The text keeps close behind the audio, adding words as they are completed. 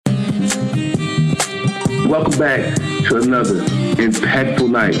Welcome back to another impactful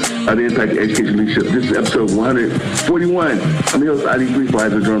night of the Impact Education Leadership. This is episode 141. I'm your host, Ali Briefwise,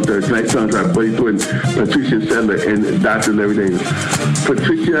 the drum third. Tonight's song by Buddy Thornton, Patricia Sadler, and Dr. Larry Davis.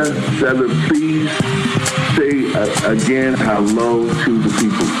 Patricia Sadler, please say again hello to the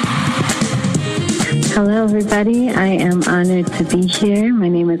people. Hello, everybody. I am honored to be here. My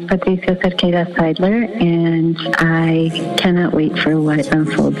name is Patricia Cerqueira Seidler, and I cannot wait for what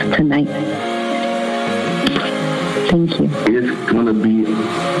unfolds tonight. Thank you. It's going to be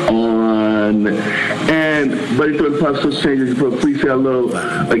on. And Buddy Thornton, Possible Changes, please say hello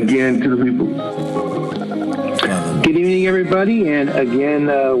again to the people. Good evening, everybody, and again,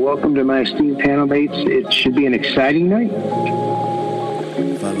 welcome to my esteemed panel mates. It should be an exciting night.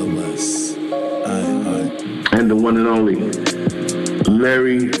 Follow us. And the one and only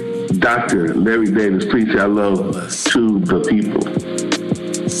Dr. Larry Davis, please say hello to the people.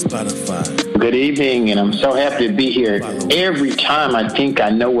 Spotify. Good evening, and I'm so happy to be here. Every time I think I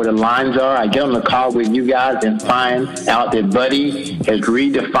know where the lines are, I get on the call with you guys and find out that Buddy has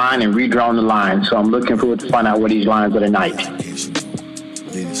redefined and redrawn the lines. So I'm looking forward to find out what these lines are tonight.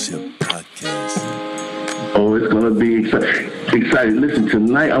 Leadership Podcast. Oh, it's going to be exciting. Listen,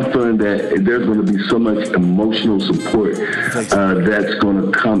 tonight I'm feeling that there's going to be so much emotional support that's going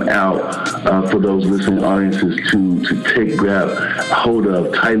to come out for those listening audiences to grab hold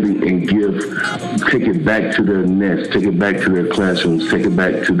of tightly and take it back to their nest, take it back to their classrooms, take it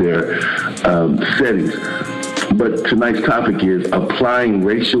back to their settings. But tonight's topic is applying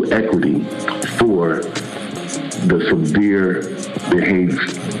racial equity for the severe behaved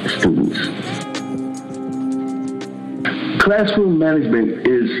students. Classroom management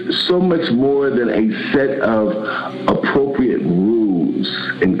is so much more than a set of appropriate rules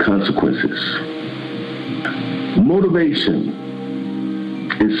and consequences. Motivation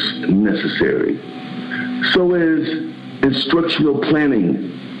is necessary. So is instructional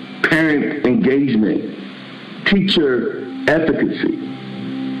planning, parent engagement, teacher efficacy,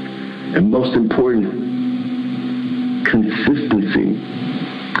 and most important, consistency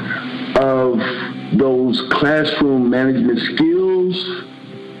of those classroom management skills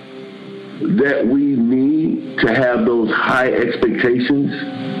that we need to have those high expectations,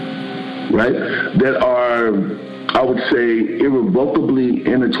 right? That are, I would say, irrevocably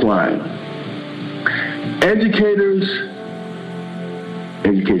intertwined. Educators,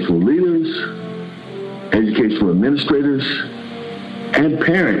 educational leaders, educational administrators, and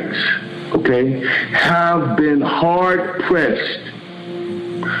parents, okay, have been hard-pressed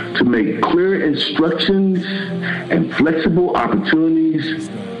to make clear instructions and flexible opportunities,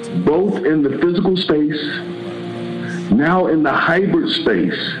 both in the physical space, now in the hybrid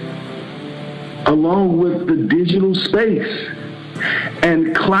space, along with the digital space,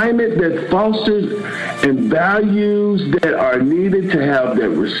 and climate that fosters and values that are needed to have that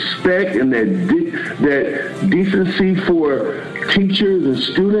respect and that decency for teachers and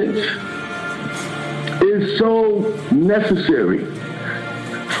students is so necessary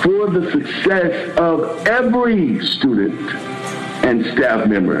for the success of every student and staff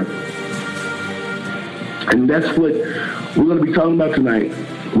member. And that's what we're going to be talking about tonight.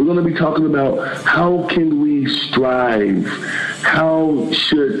 We're going to be talking about how can we strive? How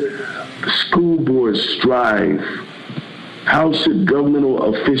should school boards strive? How should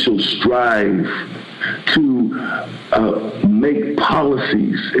governmental officials strive to make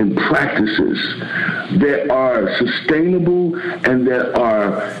policies and practices that are sustainable and that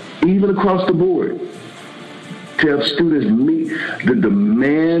are even across the board to help students meet the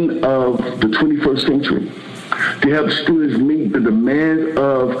demand of the 21st century, to help students meet the demands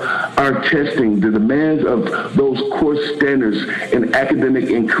of our testing, the demands of those core standards in academic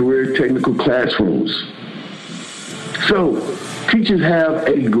and career technical classrooms. So teachers have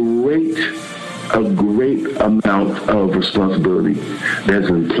a great amount of responsibility that's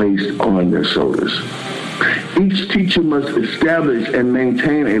been placed on their shoulders. Each teacher must establish and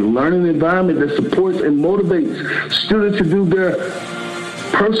maintain a learning environment that supports and motivates students to do their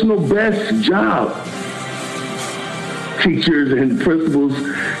personal best job. Teachers and principals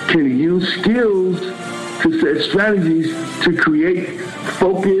can use skills to set strategies to create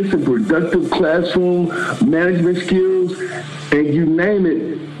focused and productive classroom management skills, and you name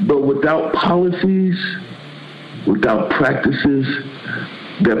it, but without policies, without practices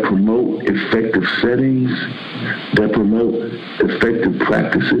that promote effective settings, that promote effective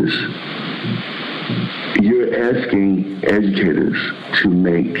practices, you're asking educators to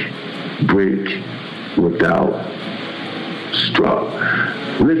make brick without straw.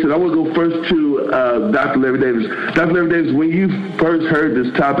 Listen, I want to go first to Dr. Larry Davis. Dr. Larry Davis, when you first heard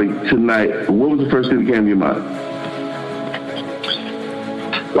this topic tonight, what was the first thing that came to your mind?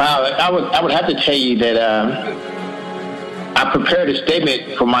 Wow, I would have to tell you that I prepared a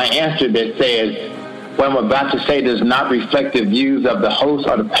statement for my answer that says, what I'm about to say does not reflect the views of the host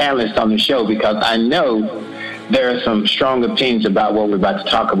or the panelists on the show, because I know there are some strong opinions about what we're about to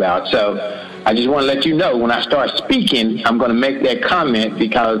talk about. So I just want to let you know, when I start speaking, I'm going to make that comment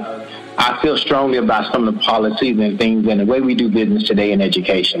because I feel strongly about some of the policies and things and the way we do business today in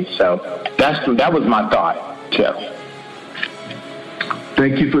education. So that was my thought. So.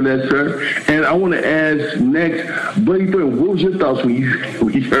 Thank you for that, sir. And I want to ask next, Buddy Thornton, what was your thoughts when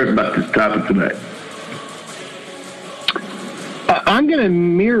you heard about this topic tonight? I'm going to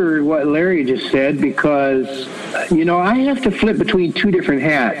mirror what Larry just said because, I have to flip between two different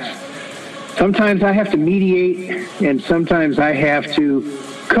hats. Sometimes I have to mediate, and sometimes I have to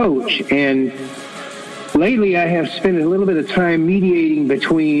coach. And lately I have spent a little bit of time mediating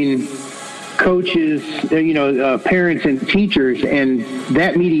between coaches, parents and teachers, and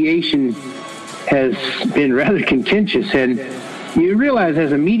that mediation has been rather contentious. And you realize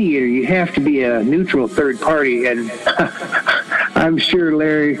as a mediator, you have to be a neutral third party, and I'm sure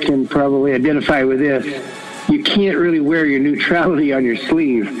Larry can probably identify with this. You can't really wear your neutrality on your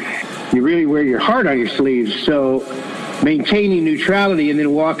sleeve. You really wear your heart on your sleeve. So maintaining neutrality and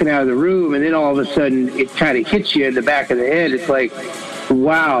then walking out of the room, and then all of a sudden it kind of hits you in the back of the head. It's like,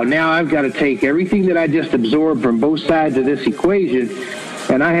 wow, now I've got to take everything that I just absorbed from both sides of this equation,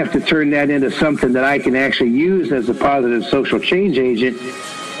 and I have to turn that into something that I can actually use as a positive social change agent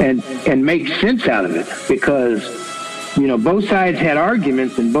and make sense out of it. Because, both sides had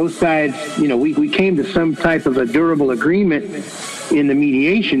arguments, and both sides, we came to some type of a durable agreement in the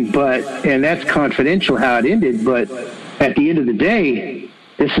mediation, and that's confidential how it ended. But at the end of the day,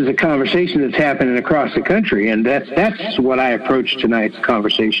 this is a conversation that's happening across the country, and that's what I approach tonight's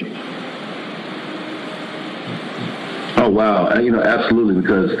conversation. Oh, wow. Absolutely,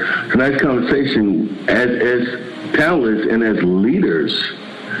 because tonight's conversation, as panelists and as leaders,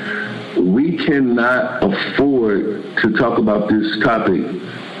 we cannot afford to talk about this topic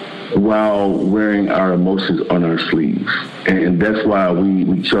while wearing our emotions on our sleeves. And that's why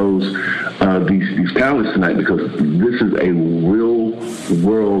we chose these panelists tonight, because this is a real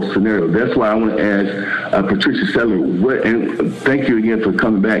world scenario. That's why I want to ask Patricia Settler, and thank you again for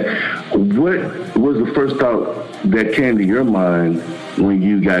coming back. What was the first thought that came to your mind when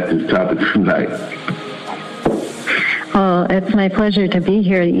you got this topic tonight? Oh, it's my pleasure to be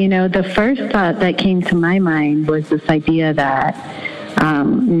here. The first thought that came to my mind was this idea that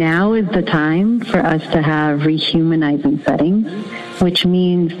now is the time for us to have rehumanizing settings, which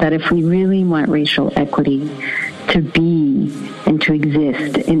means that if we really want racial equity to be and to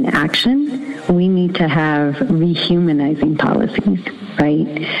exist in action, we need to have rehumanizing policies, right?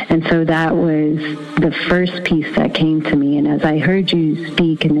 And so that was the first piece that came to me. And as I heard you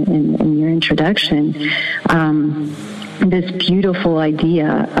speak in your introduction, this beautiful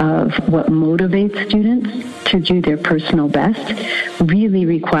idea of what motivates students to do their personal best really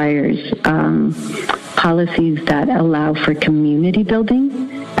requires policies that allow for community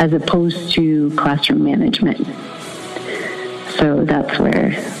building as opposed to classroom management. So that's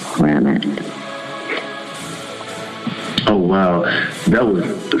where I'm at. Oh, wow. That was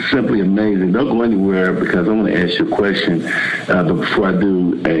simply amazing. Don't go anywhere, because I want to ask you a question. But before I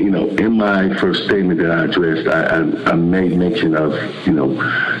do, in my first statement that I addressed, I made mention of,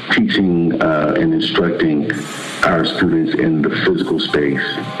 teaching and instructing our students in the physical space,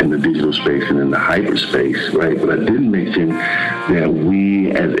 in the digital space, and in the hyperspace, right? But I didn't mention that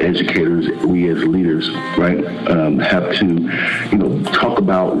we as educators, we as leaders, right, have to, talk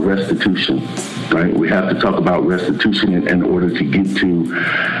about restitution, right? We have to talk about restitution in order to get to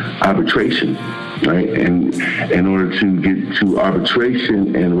arbitration, right? And in order to get to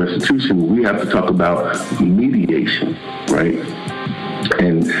arbitration and restitution, we have to talk about mediation, right?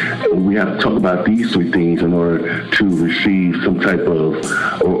 And we have to talk about these three things in order to receive some type of,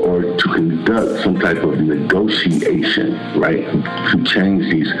 or to conduct some type of negotiation, right? To change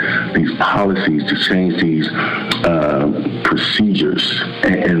these policies, to change these procedures.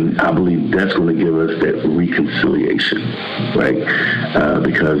 And I believe that's going to give us that reconciliation, right?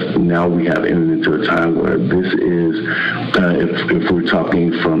 Because now we have entered into a time where this is, if we're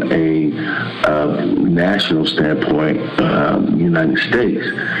talking from a national standpoint, United States,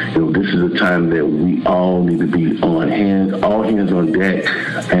 this is a time that we all need to be all hands on deck.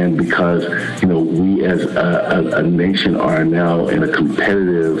 And because, we as a nation are now in a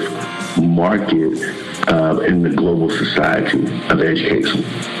competitive market in the global society of education,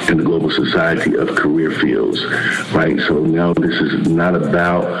 in the global society of career fields, right? So now this is not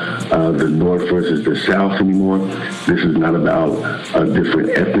about the North versus the South anymore. This is not about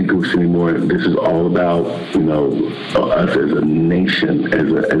different ethnic groups anymore. This is all about, us as a nation,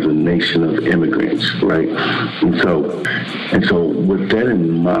 as a nation of immigrants, right? And so with that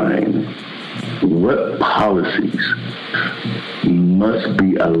in mind, what policies must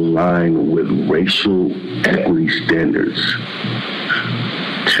be aligned with racial equity standards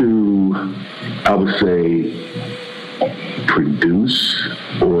to, I would say, produce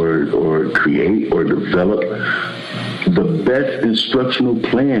or create or develop the best instructional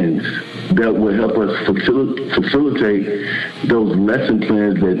plans that will help us facilitate those lesson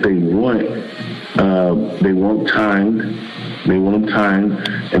plans that they want. They want timed, and they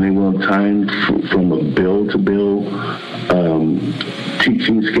want them timed from a bill-to-bill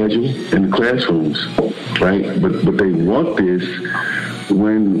teaching schedule in the classrooms, right? But they want this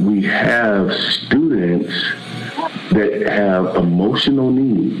when we have students that have emotional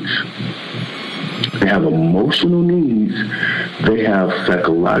needs. They have emotional needs. They have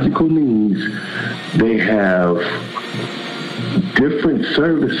psychological needs. They have different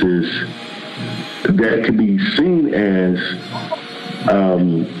services that could be seen as,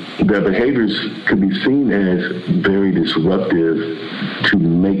 their behaviors could be seen as very disruptive to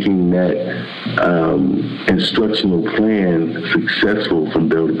making that instructional plan successful from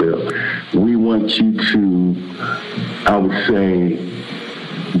bill to bill. We want you to, I would say,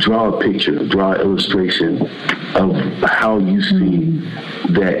 draw a picture, draw an illustration of how you see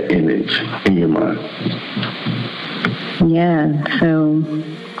that image in your mind. Yeah, so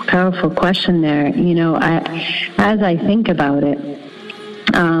powerful question there. As I think about it,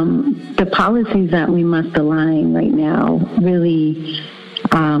 the policies that we must align right now really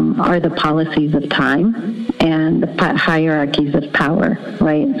are the policies of time and the hierarchies of power,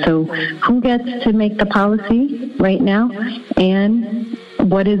 right? So who gets to make the policy right now, and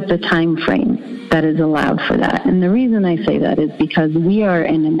what is the time frame that is allowed for that? And the reason I say that is because we are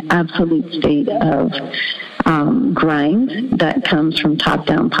in an absolute state of grind that comes from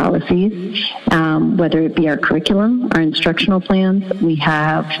top-down policies, whether it be our curriculum, our instructional plans. We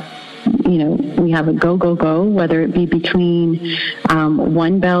have a go, whether it be between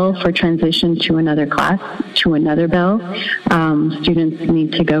one bell for transition to another class, to another bell. Students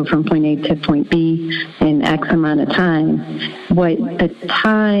need to go from point A to point B in X amount of time. What the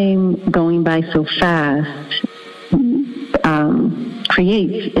time going by so fast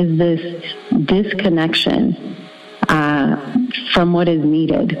creates is this disconnection from what is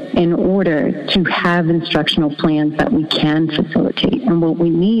needed in order to have instructional plans that we can facilitate. And what we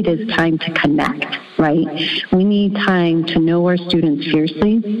need is time to connect, right? We need time to know our students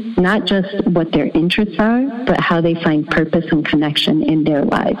fiercely, not just what their interests are, but how they find purpose and connection in their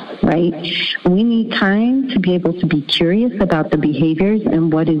lives, right? We need time to be able to be curious about the behaviors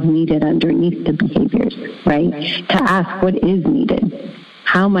and what is needed underneath the behaviors, right? To ask what is needed.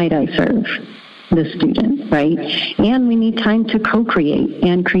 How might I serve the student, right? And we need time to co-create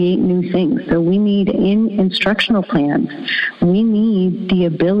and create new things. So we need, in instructional plans, we need the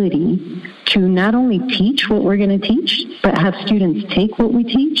ability to not only teach what we're going to teach, but have students take what we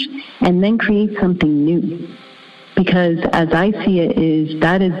teach and then create something new. Because as I see it,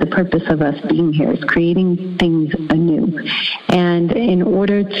 that is the purpose of us being here, is creating things anew. And in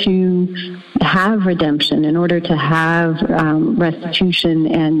order to have redemption, in order to have restitution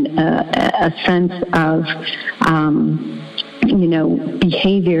and a sense of,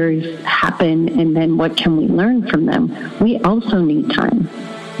 behaviors happen, and then what can we learn from them, we also need time.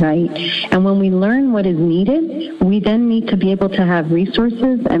 Right? And when we learn what is needed, we then need to be able to have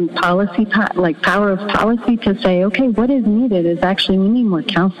resources and policy, like power of policy, to say, okay, what is needed is actually we need more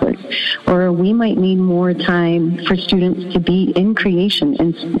counselors, or we might need more time for students to be in creation,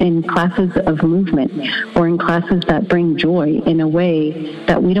 in classes of movement, or in classes that bring joy in a way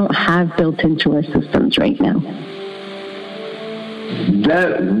that we don't have built into our systems right now.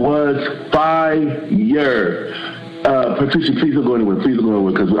 That was fire. Patricia, please don't go anywhere.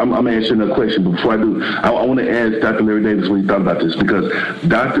 Because I'm answering a question. But before I do, I want to ask Dr. Larry Davis what he thought about this, because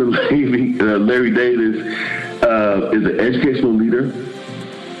Dr. Larry Davis is an educational leader,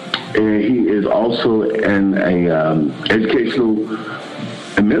 and he is also an educational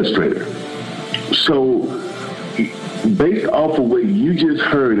administrator. So, based off of what you just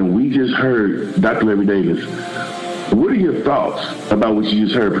heard and we just heard, Dr. Larry Davis, what are your thoughts about what you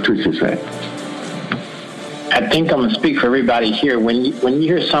just heard Patricia say? I think I'm going to speak for everybody here. When you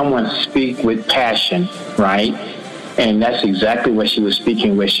hear someone speak with passion, right, And that's exactly what she was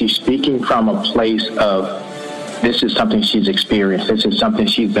speaking with. She's speaking from a place of, this is something she's experienced. This is something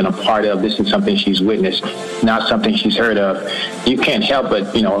she's been a part of. This is something she's witnessed, not something she's heard of. You can't help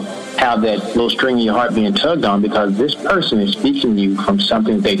but, have that little string in your heart being tugged on, because this person is speaking to you from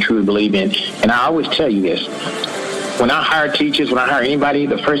something they truly believe in. And I always tell you this. When I hire teachers, when I hire anybody,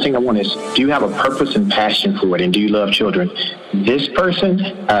 the first thing I want is, do you have a purpose and passion for it? And do you love children? This person,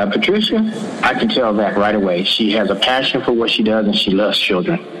 Patricia, I can tell that right away. She has a passion for what she does, and she loves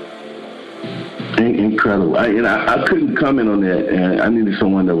children. Incredible. I couldn't comment on that, and I needed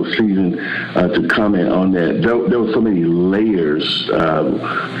someone that was seasoned to comment on that. There were so many layers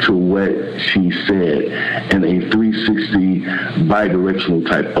to what she said in a 360 bi-directional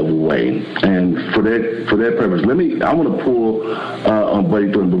type of way. And for that purpose, I want to pull on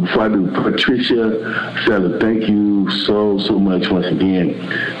Buddy Thornton, but before I do, Patricia Sadler, thank you so much once again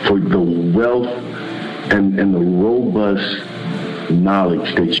for the wealth and the robust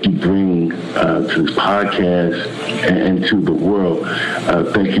knowledge that you bring to this podcast and to the world.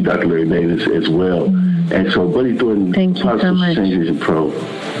 Thank you, Dr. Larry Davis, as well. And so, Buddy Thornton, thank you so much. Change Agent Pro,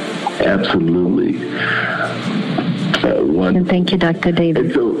 absolutely. And thank you, Dr. Davis.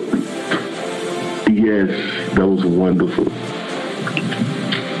 And so, yes, that was wonderful.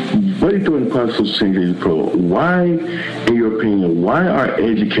 Buddy Thornton, Positive Change Agent Pro, why, in your opinion, why are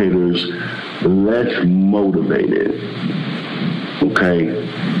educators less motivated? Okay,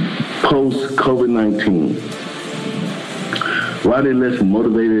 post-COVID-19, why are they less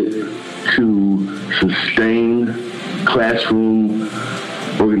motivated to sustain classroom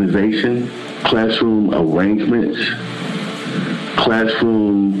organization, classroom arrangements,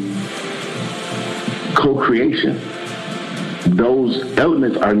 classroom co-creation? Those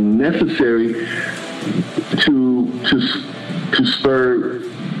elements are necessary to spur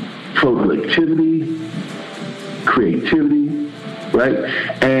productivity, creativity, right?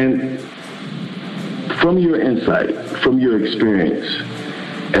 And from your insight, from your experience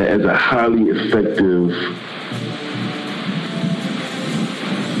as a highly effective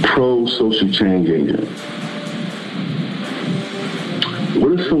pro-social change agent,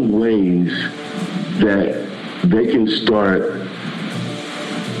 what are some ways that they can start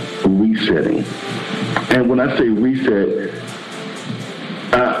resetting? And when I say reset,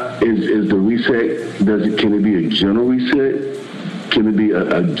 is the reset, can it be a general reset? Can it be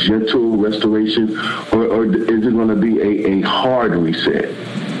a gentle restoration, or is it going to be a hard reset?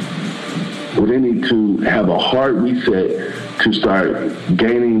 Well, they need to have a hard reset to start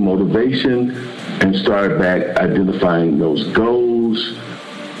gaining motivation and start back identifying those goals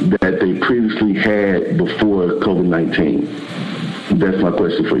that they previously had before COVID-19. That's my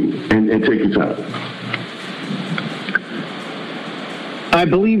question for you. And take your time. I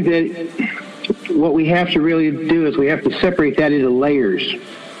believe that what we have to really do is we have to separate that into layers.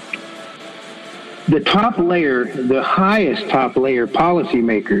 The top layer, the highest top layer,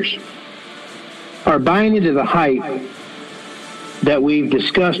 policymakers, are buying into the hype that we've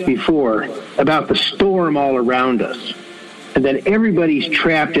discussed before about the storm all around us, and that everybody's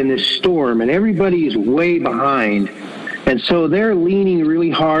trapped in this storm and everybody's way behind. And so they're leaning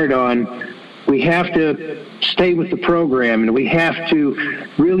really hard on, we have to stay with the program, and we have to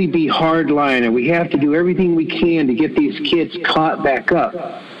really be hardline, and we have to do everything we can to get these kids caught back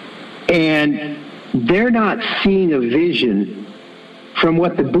up. And they're not seeing a vision from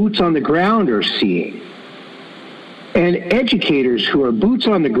what the boots on the ground are seeing. And educators who are boots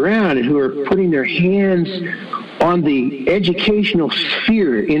on the ground and who are putting their hands on the educational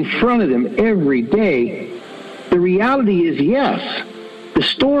sphere in front of them every day, the reality is, yes, the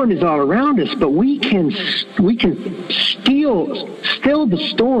storm is all around us, but we can still the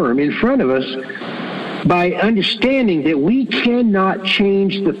storm in front of us by understanding that we cannot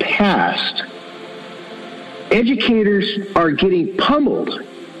change the past. Educators are getting pummeled.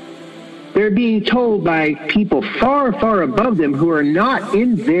 They're being told by people far, far above them who are not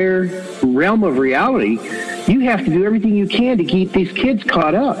in their realm of reality, you have to do everything you can to keep these kids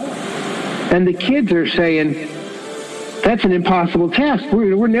caught up. And the kids are saying, that's an impossible task.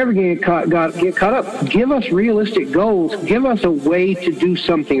 We're never going to get caught up. Give us realistic goals. Give us a way to do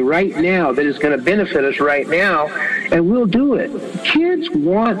something right now that is going to benefit us right now, and we'll do it. Kids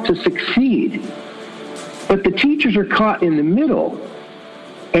want to succeed, but the teachers are caught in the middle.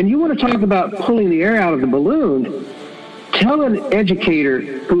 And you want to talk about pulling the air out of the balloon, tell an educator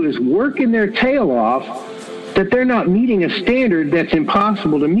who is working their tail off that they're not meeting a standard that's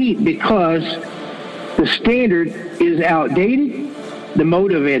impossible to meet because the standard is outdated. The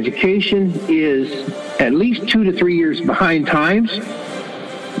mode of education is at least 2 to 3 years behind times.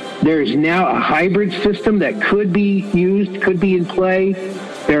 There's now a hybrid system that could be used, could be in play.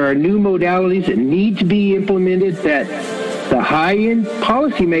 There are new modalities that need to be implemented that the high-end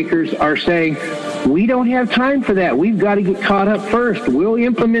policymakers are saying, we don't have time for that. We've got to get caught up first. We'll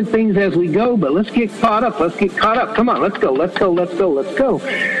implement things as we go, but let's get caught up. Let's get caught up. Come on, let's go, let's go, let's go, let's go.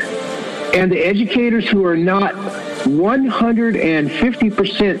 And the educators who are not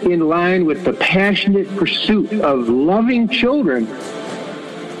 150% in line with the passionate pursuit of loving children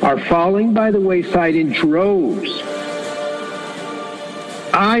are falling by the wayside in droves.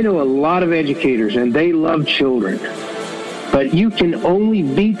 I know a lot of educators, and they love children. But you can only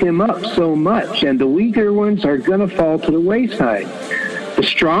beat them up so much, and the weaker ones are going to fall to the wayside. The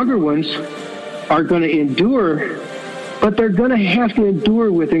stronger ones are going to endure, but they're going to have to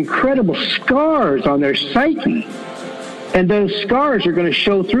endure with incredible scars on their psyche. And those scars are going to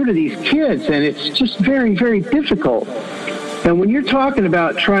show through to these kids, and it's just very, very difficult. And when you're talking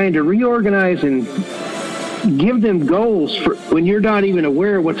about trying to reorganize and give them goals for when you're not even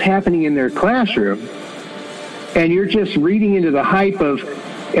aware of what's happening in their classroom, and you're just reading into the hype of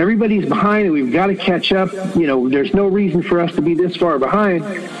everybody's behind and we've got to catch up, there's no reason for us to be this far behind,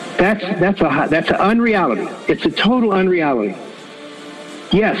 that's an unreality. It's a total unreality.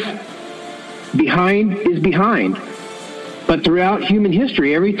 Yes, behind is behind. But throughout human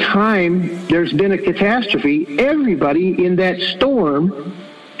history, every time there's been a catastrophe, everybody in that storm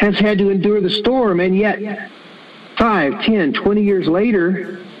has had to endure the storm, and yet 5, 10, 20 years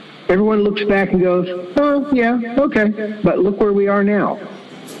later, everyone looks back and goes, oh, yeah, okay. But look where we are now.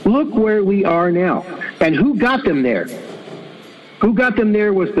 Look where we are now. And who got them there? Who got them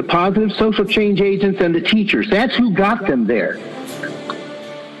there was the positive social change agents and the teachers. That's who got them there.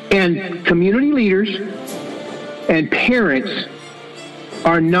 And community leaders and parents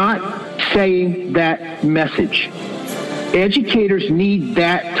are not saying that message. Educators need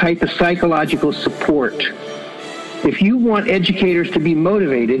that type of psychological support. If you want educators to be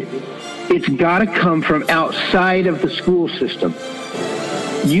motivated, it's got to come from outside of the school system.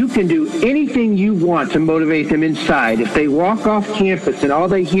 You can do anything you want to motivate them inside. If they walk off campus and all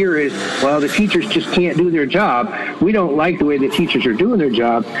they hear is, well, the teachers just can't do their job, we don't like the way the teachers are doing their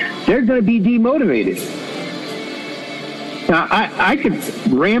job, they're going to be demotivated. Now, I could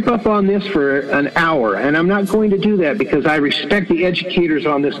ramp up on this for an hour, and I'm not going to do that because I respect the educators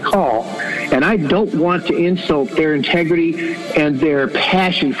on this call, and I don't want to insult their integrity and their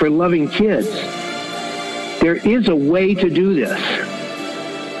passion for loving kids. There is a way to do this.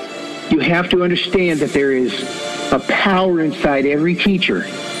 You have to understand that there is a power inside every teacher,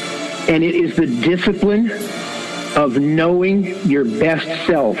 and it is the discipline of knowing your best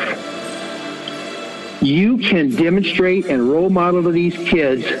self. You can demonstrate and role model to these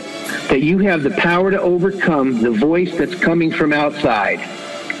kids that you have the power to overcome the voice that's coming from outside.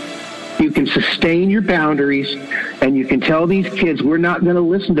 You can sustain your boundaries, and you can tell these kids, we're not going to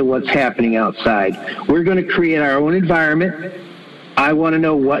listen to what's happening outside. We're going to create our own environment. I want to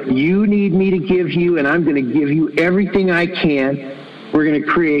know what you need me to give you, and I'm going to give you everything I can. We're going to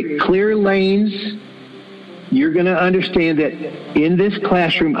create clear lanes. You're going to understand that in this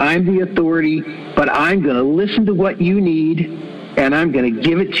classroom, I'm the authority, but I'm going to listen to what you need, and I'm going to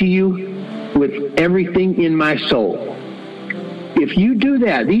give it to you with everything in my soul. If you do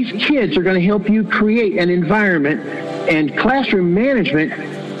that, these kids are going to help you create an environment, and classroom management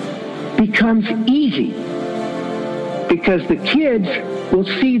becomes easy because the kids will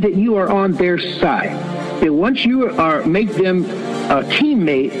see that you are on their side. And once you make them a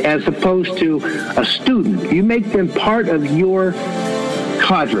teammate as opposed to a student, you make them part of your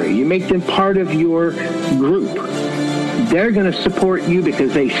cadre, you make them part of your group, they're going to support you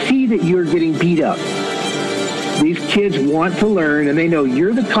because they see that you're getting beat up. These kids want to learn, and they know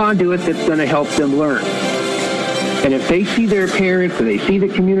you're the conduit that's going to help them learn. And if they see their parents or they see the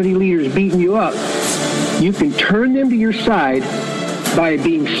community leaders beating you up, you can turn them to your side by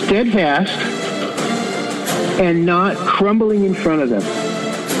being steadfast and not crumbling in front of them.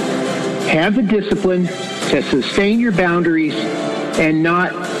 Have the discipline to sustain your boundaries and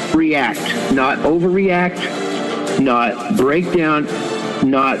not react, not overreact, not break down,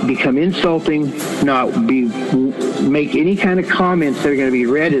 not become insulting, not make any kind of comments that are going to be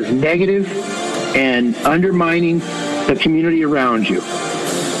read as negative and undermining the community around you.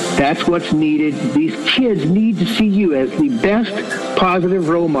 That's what's needed. These kids need to see you as the best positive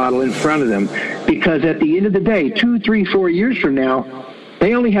role model in front of them, because at the end of the day, 2, 3, 4 years from now,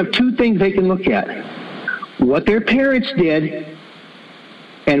 they only have two things they can look at: what their parents did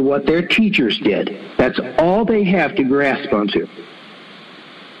and what their teachers did. That's all they have to grasp onto.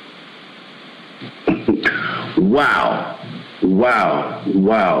 Wow.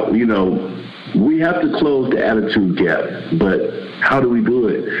 wow. You know, we have to close the attitude gap, but how do we do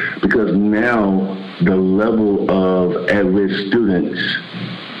it? Because now the level of at-risk students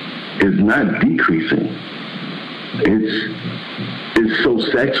is not decreasing. It's so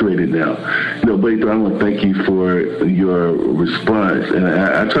saturated now. You know, Buddy, I want to thank you for your response. And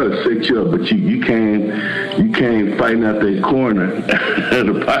I try to set you up, but you came fighting out that corner of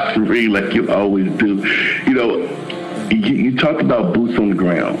the pottery like you always do. You know, you talked about boots on the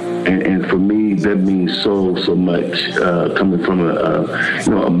ground, and for me, that means so much, coming from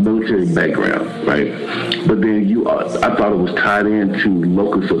a military background, right? But then I thought it was tied into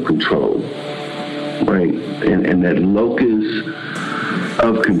locus of control, right? And that locus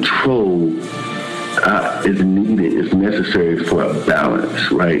of control is needed, is necessary for a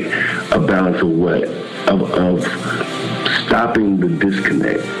balance, right? A balance of what? Of stopping the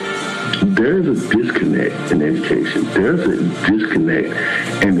disconnect. There's a disconnect in education. There's a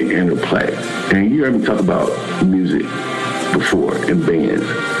disconnect in the interplay. And you heard me talk about music before in bands.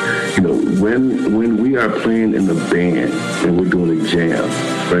 You know, when we are playing in the band and we're doing a jam,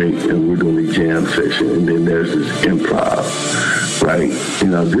 right? And we're doing a jam session, and then there's this improv, right? You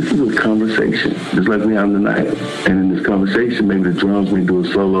know, this is a conversation, just like we have tonight. And in this conversation, maybe the drums may do a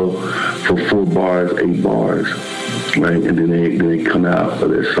solo for 4 bars, 8 bars, right? And then they come out of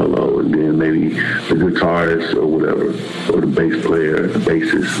their solo, and then maybe the guitarist or whatever, or the bass player, the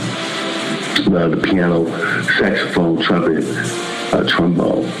bassist, the piano, saxophone, trumpet,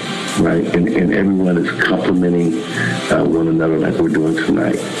 trombone, right? And everyone is complimenting one another like we're doing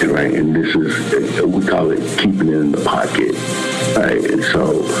tonight, right? And this is, we call it keeping it in the pocket, right? And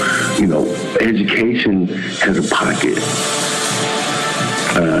so, you know, education has a pocket.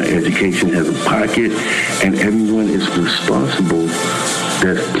 Education has a pocket, and everyone is responsible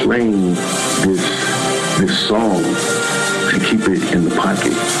that's playing this song to keep it in the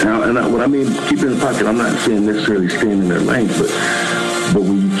pocket. Now, and what I mean keep it in the pocket, I'm not saying necessarily staying in their lane, but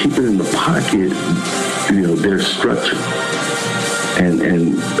when you keep it in the pocket, you know, there's structure.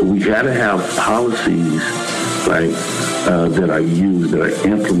 And we got to have policies, right, that are used, that are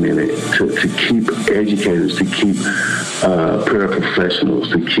implemented to keep educators, to keep paraprofessionals,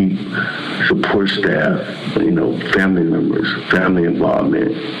 to keep support staff, you know, family members, family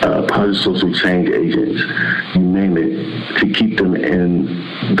involvement, positive social change agents, you name it, to keep them in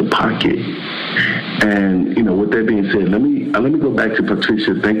the pocket. And, you know, with that being said, let me go back to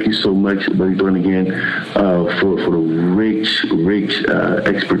Patricia. Thank you so much, Buddy Thornton, again, for the rich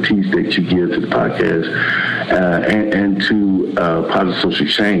expertise that you give to the podcast and to Positive Social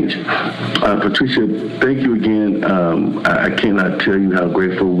Change. Patricia, thank you again. I cannot tell you how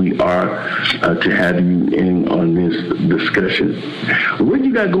grateful we are to have you in on this discussion. What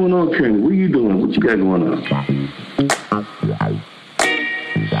you got going on, Karen? What are you doing? What you got going on?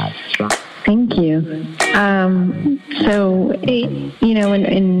 Thank you. So, you know,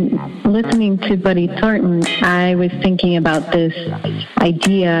 in listening to Buddy Thornton, I was thinking about this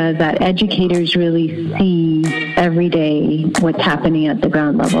idea that educators really see every day what's happening at the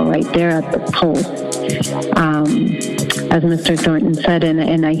ground level, right? They're at the pulse, as Mr. Thornton said,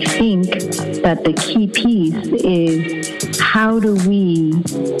 and I think that the key piece is how do we,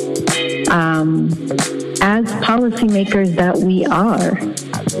 as policymakers that we are,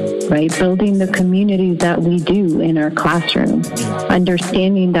 right, building the communities that we do in our classroom,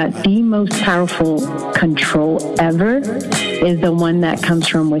 understanding that the most powerful control ever is the one that comes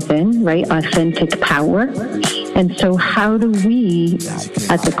from within, right, authentic power. And so how do we,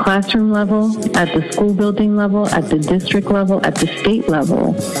 at the classroom level, at the school building level, at the district level, at the state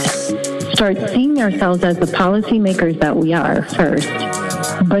level, start seeing ourselves as the policymakers that we are first?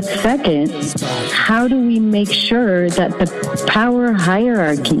 But second, how do we make sure that the power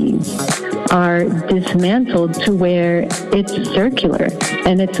hierarchies are dismantled to where it's circular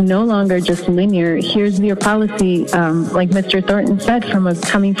and it's no longer just linear? Here's your policy, like Mr. Thornton said,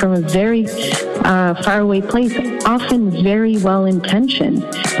 coming from a very faraway place, often very well-intentioned.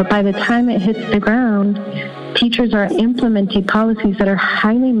 But by the time it hits the ground, teachers are implementing policies that are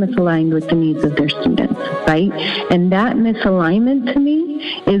highly misaligned with the needs of their students, right? And that misalignment to me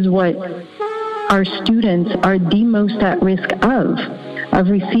is what our students are the most at risk of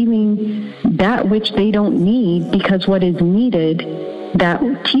receiving that which they don't need, because what is needed, that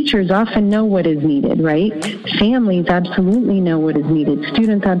teachers often know what is needed, right? Families absolutely know what is needed.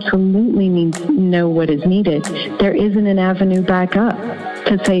 Students absolutely know what is needed. There isn't an avenue back up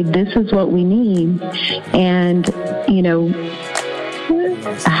to say this is what we need, and, you know,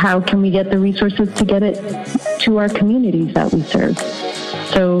 how can we get the resources to get it to our communities that we serve?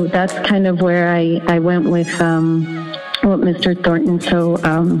 So that's kind of where I went with what Mr. Thornton so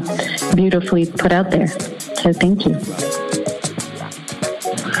beautifully put out there. So thank you.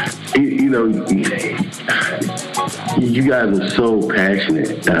 You know, you guys are so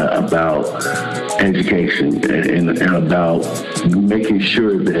passionate about education and about making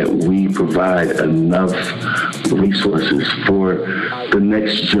sure that we provide enough resources for the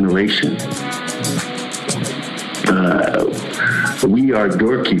next generation. We are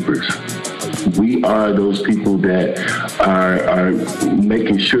doorkeepers. We are those people that are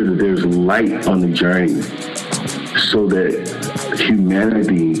making sure that there's light on the journey so that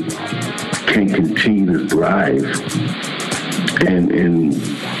humanity can continue to thrive and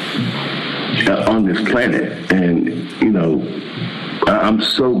on this planet. And, you know, I'm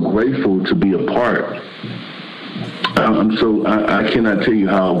so grateful to be a part. I cannot tell you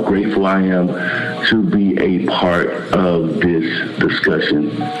how grateful I am to be a part of this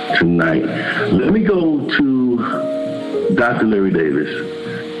discussion tonight. Let me go to Dr. Larry Davis.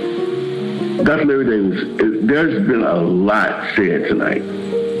 Dr. Larry Davis, there's been a lot said tonight,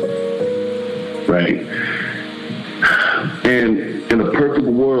 right? And in a perfect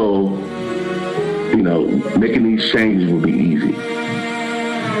world, you know, making these changes will be easy.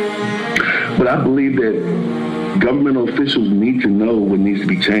 But I believe that governmental officials need to know what needs to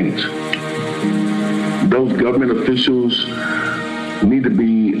be changed. Those government officials need to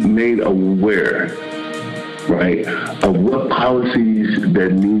be made aware, right, of what policies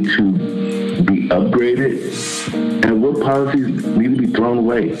that need to be upgraded and what policies need to be thrown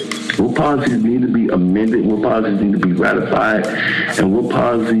away. What policies need to be amended, what policies need to be ratified, and what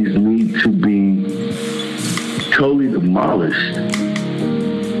policies need to be totally demolished.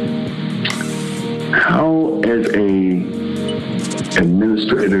 How, as a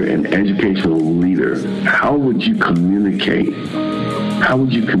administrator and educational leader, how would you communicate? How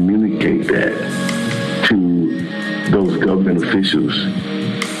would you communicate that to those government officials?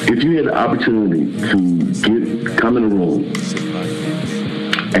 If you had the opportunity to come in a room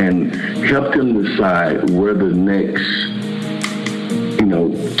and help them decide where the next, you know,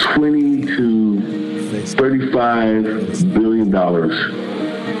 $20 to $35 billion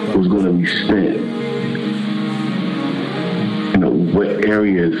was going to be spent, you know, what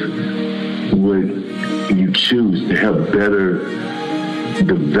areas would you choose to help better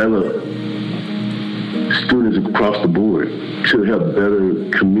develop students across the board, to help better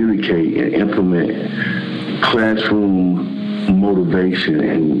communicate and implement classroom motivation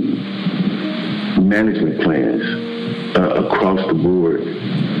and management plans across the board?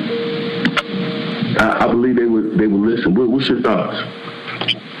 I believe they would listen. What's your thoughts?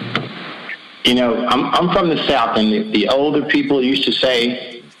 You know, I'm from the South, and the older people used to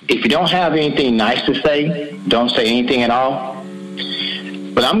say, if you don't have anything nice to say, don't say anything at all.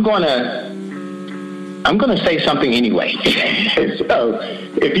 But I'm going to say something anyway. So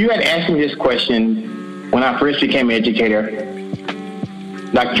if you had asked me this question when I first became an educator,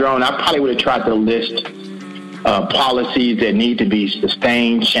 Dr. Jerome, I probably would have tried to list policies that need to be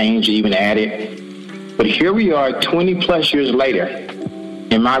sustained, changed, even added. But here we are 20 plus years later,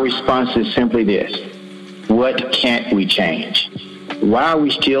 and my response is simply this: what can't we change? Why are we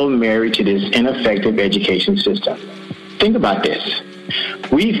still married to this ineffective education system? Think about this.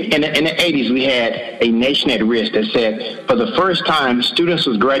 In the 80s, we had a nation at risk that said, for the first time, students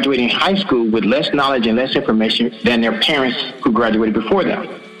was graduating high school with less knowledge and less information than their parents who graduated before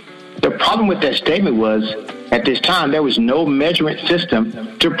them. The problem with that statement was, at this time, there was no measurement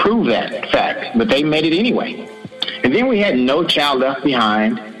system to prove that fact, but they made it anyway. And then we had No Child Left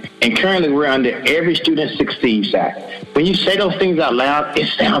Behind, and currently we're under Every Student Succeeds Act. When you say those things out loud, it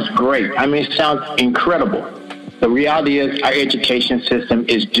sounds great. I mean, it sounds incredible. The reality is our education system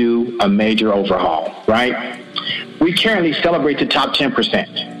is due a major overhaul, right? We currently celebrate the top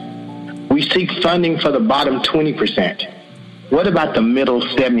 10%. We seek funding for the bottom 20%. What about the middle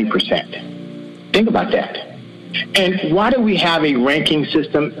 70%? Think about that. And why do we have a ranking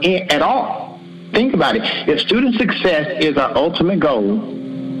system at all? Think about it. If student success is our ultimate goal,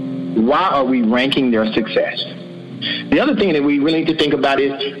 why are we ranking their success? The other thing that we really need to think about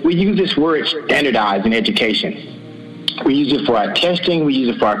is we use this word standardized in education. We use it for our testing. We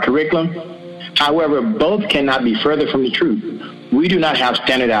use it for our curriculum. However, both cannot be further from the truth. We do not have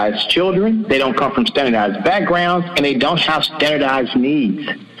standardized children. They don't come from standardized backgrounds, and they don't have standardized needs.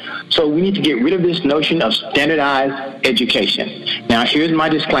 So we need to get rid of this notion of standardized education. Now, here's my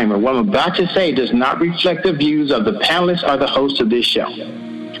disclaimer. What I'm about to say does not reflect the views of the panelists or the hosts of this show.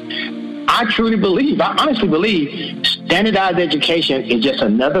 I honestly believe standardized education is just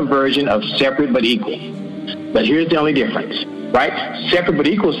another version of separate but equal. But here's the only difference, right? Separate but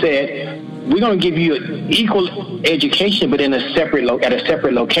equal said, we're going to give you an equal education, but in a separate at a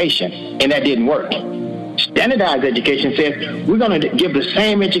separate location, and that didn't work. Standardized education says we're going to give the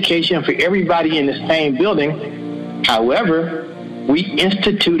same education for everybody in the same building. However, we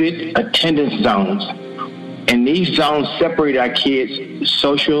instituted attendance zones, and these zones separate our kids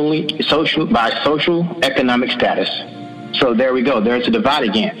by social economic status. So there we go. There's a divide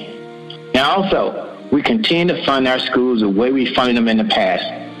again. Now also, we continue to fund our schools the way we funded them in the past.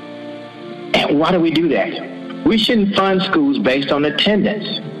 And why do we do that? We shouldn't fund schools based on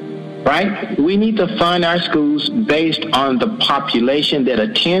attendance, right? We need to fund our schools based on the population that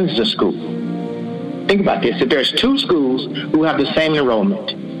attends the school. Think about this. If there's two schools who have the same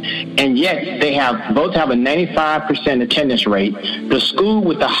enrollment, and yet they both have a 95% attendance rate, the school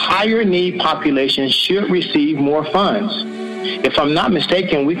with the higher need population should receive more funds. If I'm not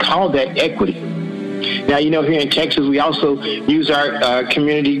mistaken, we call that equity. Now, here in Texas, we also use our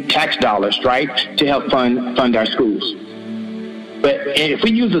community tax dollars, right, to help fund our schools. But if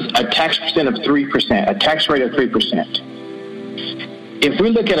we use a tax percent of 3%, a tax rate of 3%, if we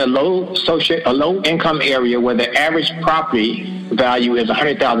look at a low income area where the average property value is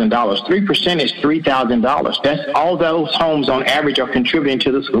 $100,000, 3% is $3,000. That's all those homes on average are contributing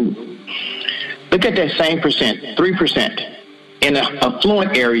to the school. Look at that same percent, 3%. In an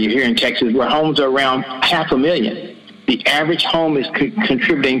affluent area here in Texas where homes are around $500,000, the average home is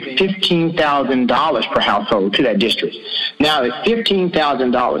contributing $15,000 per household to that district. Now, at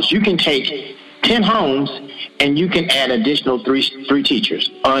 $15,000, you can take 10 homes and you can add additional three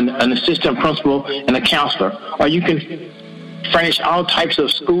teachers, an assistant principal and a counselor, or you can furnish all types of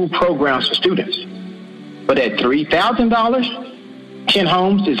school programs for students. But at $3,000, 10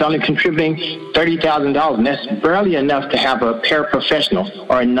 homes is only contributing $30,000, and that's barely enough to have a paraprofessional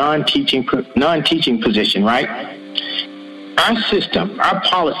or a non-teaching position, right? Our system, our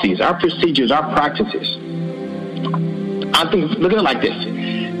policies, our procedures, our practices, I think, look at it like this.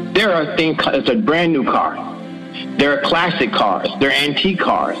 There are things, it's a brand new car. There are classic cars, there are antique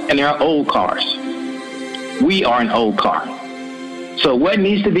cars, and there are old cars. We are an old car. So what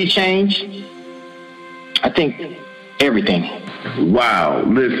needs to be changed? I think everything. Wow.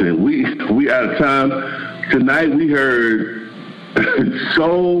 Listen, we out of time. Tonight we heard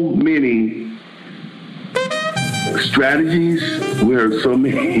so many strategies. We heard so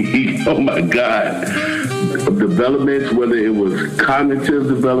many, oh my God, developments, whether it was cognitive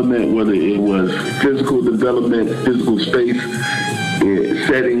development, whether it was physical development, physical space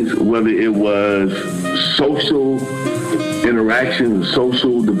settings, whether it was social interaction,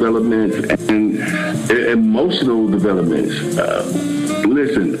 social development, and emotional developments.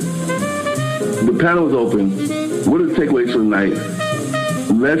 Listen, the panel is open. What are the takeaways for tonight?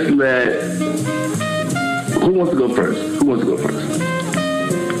 Who wants to go first?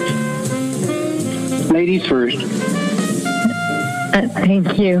 Ladies first.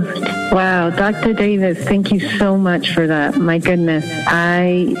 Thank you. Wow, Dr. Davis, thank you so much for that. My goodness,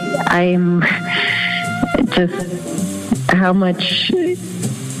 I'm just how much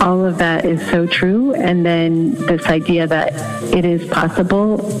all of that is so true. And then this idea that it is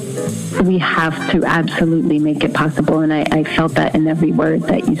possible, we have to absolutely make it possible. And I felt that in every word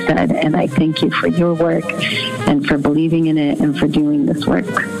that you said. And I thank you for your work and for believing in it and for doing this work.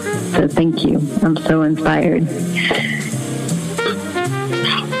 So thank you. I'm so inspired.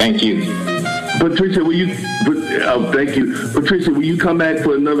 Thank you. Patricia, thank you. Patricia, will you come back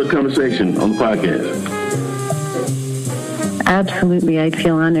for another conversation on the podcast? Absolutely. I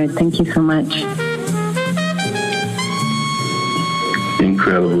feel honored. Thank you so much.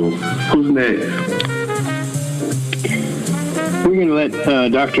 Incredible. Who's next? We're going to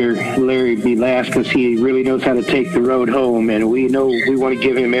let Dr. Larry be last because he really knows how to take the road home, and we know we want to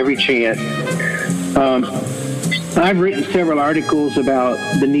give him every chance. I've written several articles about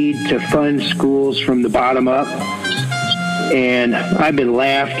the need to fund schools from the bottom up, and I've been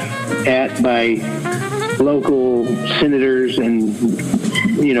laughed at by local senators and,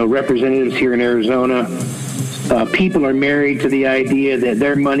 representatives here in Arizona. People are married to the idea that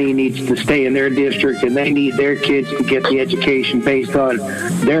their money needs to stay in their district and they need their kids to get the education based on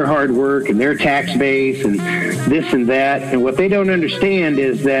their hard work and their tax base and this and that. And what they don't understand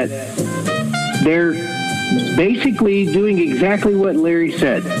is that they're basically doing exactly what Larry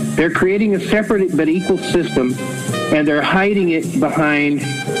said. They're creating a separate but equal system, and they're hiding it behind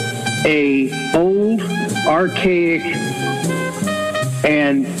a old, archaic,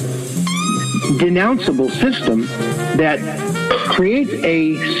 and denounceable system that creates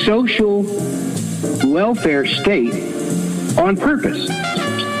a social welfare state on purpose.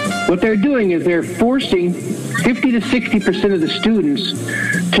 What they're doing is they're forcing 50 to 60% of the students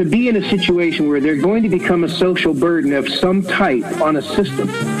to be in a situation where they're going to become a social burden of some type on a system.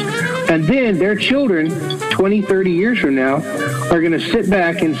 And then their children, 20, 30 years from now, are going to sit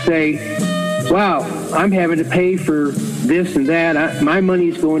back and say, wow, I'm having to pay for this and that. My money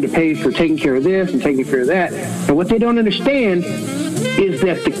is going to pay for taking care of this and taking care of that. And what they don't understand is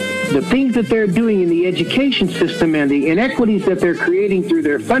that the things that they're doing in the education system and the inequities that they're creating through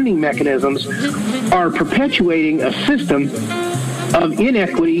their funding mechanisms are perpetuating a system of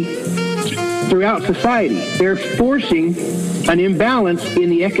inequity throughout society. They're forcing an imbalance in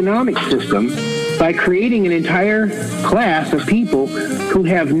the economic system by creating an entire class of people who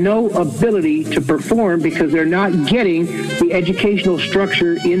have no ability to perform because they're not getting the educational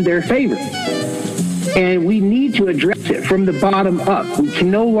structure in their favor. And we need to address it from the bottom up. We can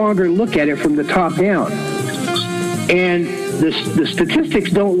no longer look at it from the top down. And the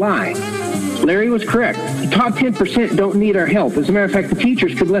statistics don't lie. Larry was correct. The top 10% don't need our help. As a matter of fact, the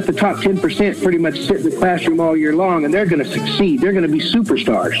teachers could let the top 10% pretty much sit in the classroom all year long, and they're going to succeed. They're going to be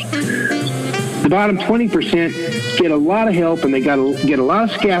superstars. The bottom 20% get a lot of help, and they get a lot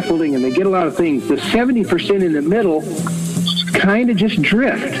of scaffolding, and they get a lot of things. The 70% in the middle kind of just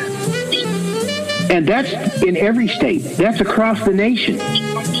drift. And that's in every state. That's across the nation.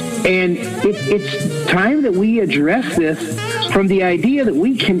 And it's time that we address this from the idea that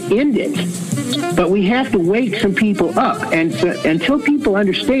we can end it. But we have to wake some people up. And so, until people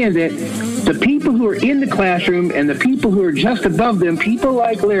understand that the people who are in the classroom and the people who are just above them, people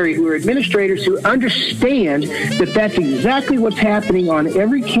like Larry, who are administrators, who understand that that's exactly what's happening on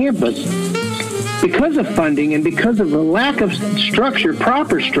every campus, because of funding and because of the lack of structure,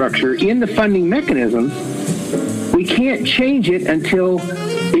 proper structure in the funding mechanism, we can't change it until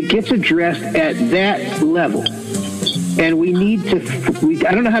it gets addressed at that level. And we need to,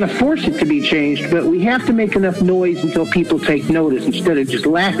 I don't know how to force it to be changed, but we have to make enough noise until people take notice instead of just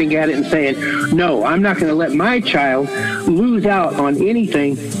laughing at it and saying, no, I'm not going to let my child lose out on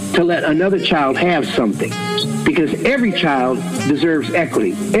anything to let another child have something. Because every child deserves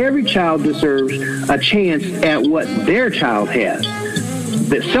equity. Every child deserves a chance at what their child has.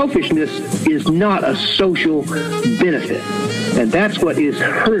 That selfishness is not a social benefit. And that's what is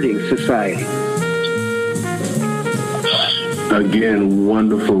hurting society. Again,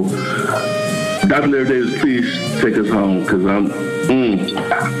 wonderful. Dr. Larry Davis, please take us home, because I'm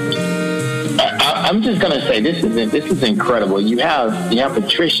just going to say this is incredible. You have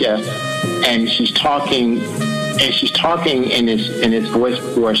Patricia, and she's talking in this voice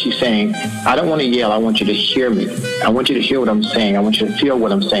where she's saying, I don't want to yell. I want you to hear me. I want you to hear what I'm saying. I want you to feel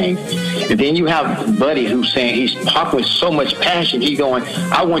what I'm saying. And then you have Buddy who's saying, he's talking with so much passion. He's going,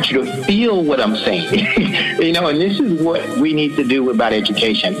 I want you to feel what I'm saying. And this is what we need to do about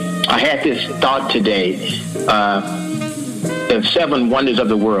education. I had this thought today. The 7 wonders of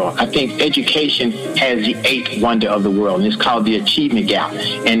the world. I think education has the 8th wonder of the world, and it's called the achievement gap.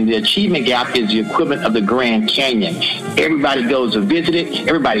 And the achievement gap is the equivalent of the Grand Canyon. Everybody goes to visit it.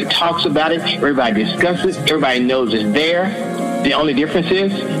 Everybody talks about it. Everybody discusses it. Everybody knows it's there. The only difference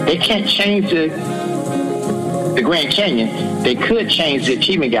is they can't change the Grand Canyon. They could change the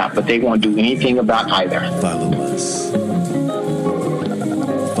achievement gap, but they won't do anything about either. Follow us.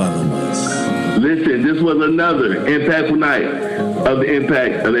 listen, this was another impactful night of the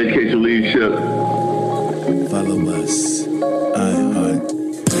Impact of Educational Leadership. Follow us.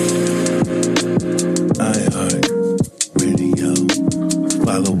 iHeart Radio.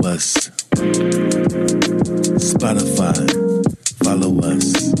 Follow us. Spotify. Follow us.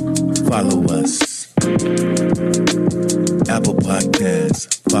 Apple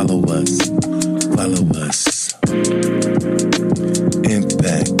Podcasts. Follow us.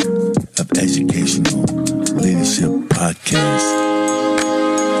 Impact of Educational Leadership Podcast.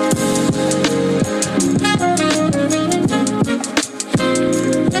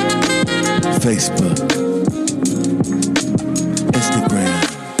 Facebook,